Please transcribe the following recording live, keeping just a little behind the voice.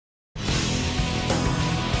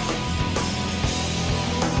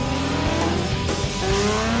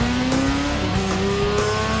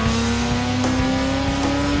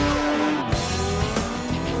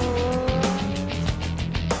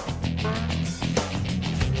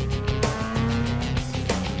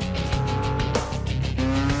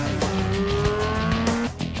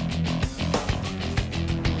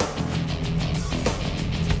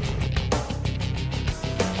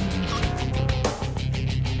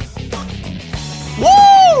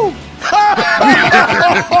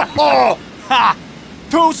Ha!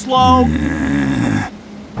 Too slow!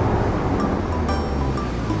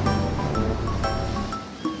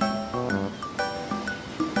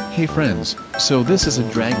 Hey friends, so this is a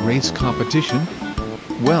drag race competition?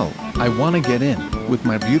 Well, I wanna get in, with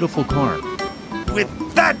my beautiful car. With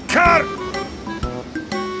that car?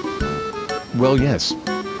 Well yes.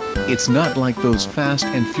 It's not like those Fast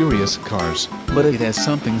and Furious cars, but it has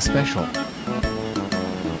something special.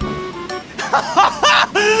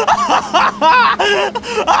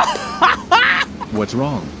 What's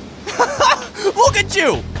wrong? Look at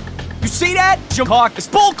you! You see that? Your car is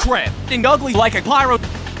bullcrap and ugly like a pyro.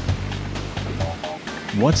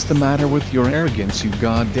 What's the matter with your arrogance, you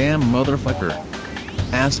goddamn motherfucker?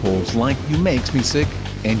 Assholes like you makes me sick,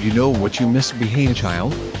 and you know what, you misbehave,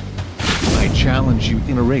 child? I challenge you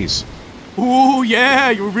in a race. Ooh, yeah,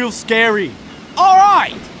 you're real scary.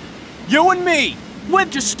 Alright! You and me!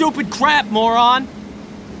 Whip your stupid crap, moron!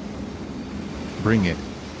 Bring it.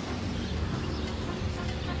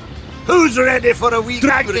 Who's ready for a wee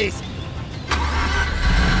drag race?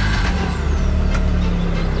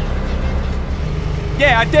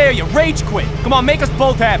 Yeah, I dare you, rage quit. Come on, make us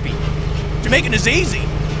both happy. You're making this easy.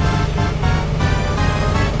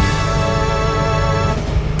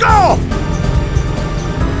 Go!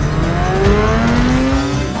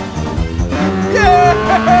 Yeah!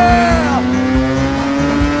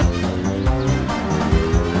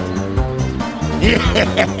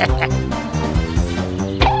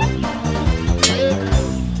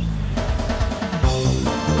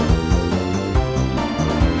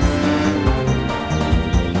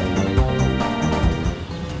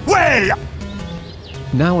 Well!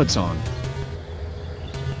 Now it's on.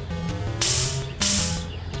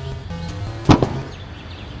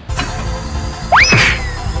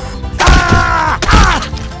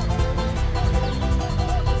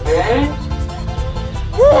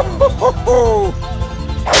 Woo-hoo-hoo-hoo!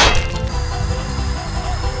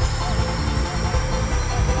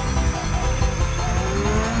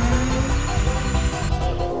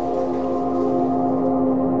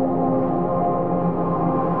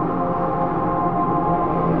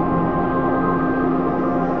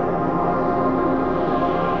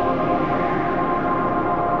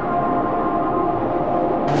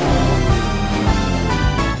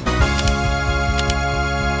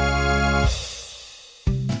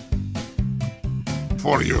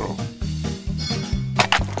 For you.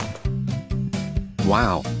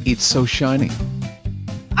 Wow, it's so shiny.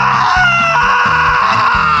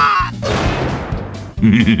 Ah!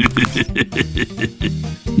 You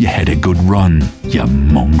had a good run, you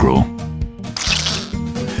mongrel.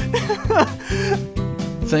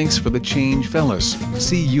 Thanks for the change, fellas.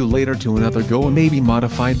 See you later to another go, and maybe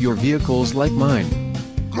modified your vehicles like mine.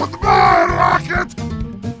 Goodbye, Rocket!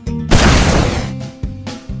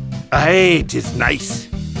 Aye, 'tis nice.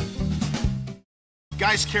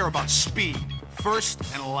 Guys care about speed, first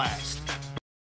and last.